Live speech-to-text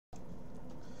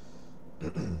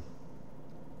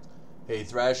Hey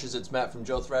Thrashers, it's Matt from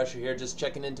Joe Thrasher here, just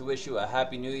checking in to wish you a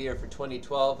happy new year for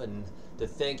 2012 and to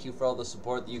thank you for all the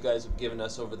support that you guys have given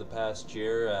us over the past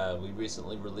year. We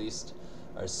recently released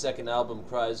our second album,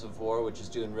 Cries of War, which is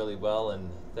doing really well, and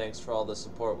thanks for all the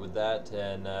support with that,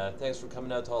 and thanks for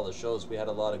coming out to all the shows. We had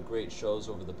a lot of great shows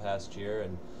over the past year,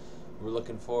 and we're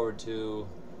looking forward to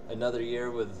another year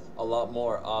with a lot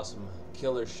more awesome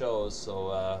killer shows.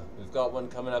 So we've got one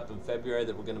coming up in February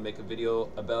that we're going to make a video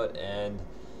about and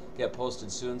get posted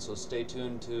soon, so stay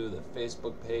tuned to the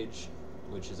Facebook page,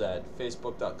 which is at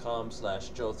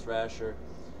facebook.com/Joe Thrasher,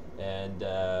 and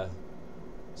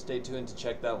stay tuned to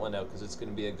check that one out because it's going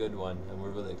to be a good one and we're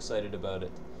really excited about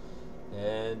it.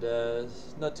 And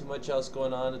not too much else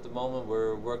going on at the moment.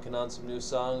 We're working on some new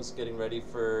songs, getting ready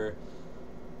for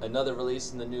another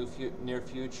release in the near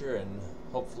future, and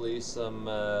hopefully some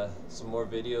more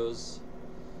videos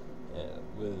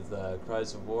with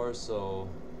Cries of War, so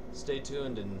stay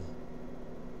tuned. And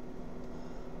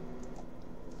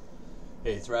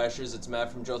hey Thrashers, it's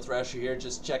Matt from Joe Thrasher here,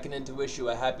 just checking in to wish you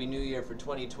a happy new year for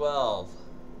 2012.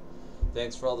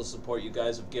 Thanks for all the support you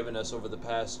guys have given us over the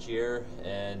past year,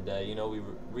 and you know, we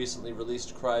recently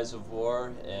released Cries of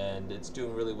War and it's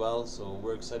doing really well, so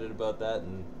we're excited about that,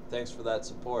 and thanks for that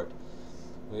support.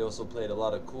 We also played a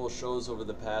lot of cool shows over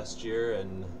the past year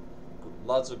and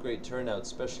lots of great turnout,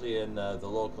 especially in the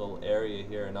local area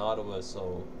here in Ottawa,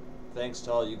 so thanks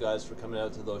to all you guys for coming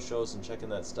out to those shows and checking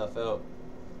that stuff out.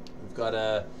 We've got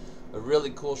a really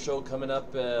cool show coming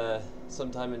up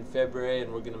sometime in February,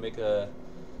 and we're going to make a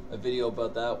video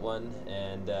about that one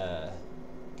and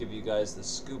give you guys the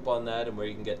scoop on that and where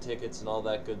you can get tickets and all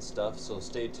that good stuff, so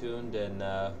stay tuned, and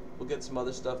we'll get some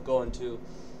other stuff going too.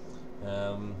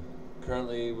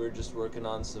 Currently we're just working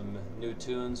on some new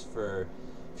tunes for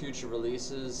future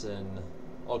releases and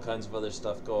all kinds of other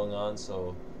stuff going on,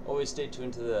 so always stay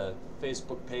tuned to the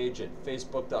Facebook page at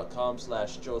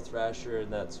facebook.com/Joe Thrasher,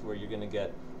 and that's where you're going to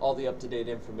get all the up-to-date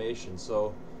information.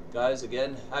 So guys,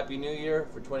 again, Happy New Year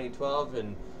for 2012,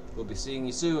 and we'll be seeing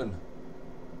you soon.